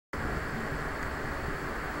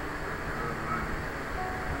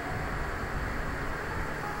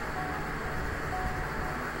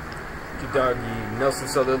Dogg-E, Nelson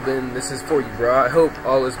Sutherland, this is for you, bro. I hope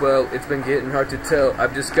all is well. It's been getting hard to tell.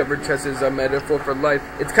 I've discovered chess is a metaphor for life.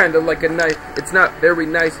 It's kinda like a knife. It's not very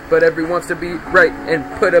nice, but everyone wants to be right and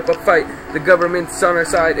put up a fight. The government's on our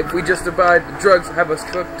side. If we just abide, the drugs have us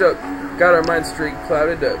cooked up. Got our minds straight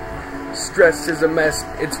clouded up. Stress is a mess.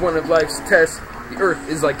 It's one of life's tests. The earth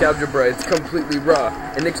is like algebra. It's completely raw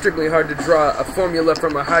and extremely hard to draw a formula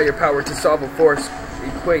from a higher power to solve a force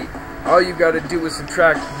equate. All you gotta do is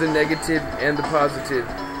subtract the negative and the positive.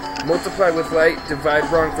 Multiply with light,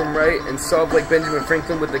 divide wrong from right, and solve like Benjamin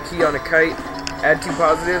Franklin with the key on a kite. Add two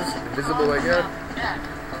positives, divisible like that.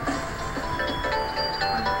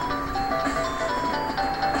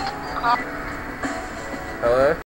 Hello?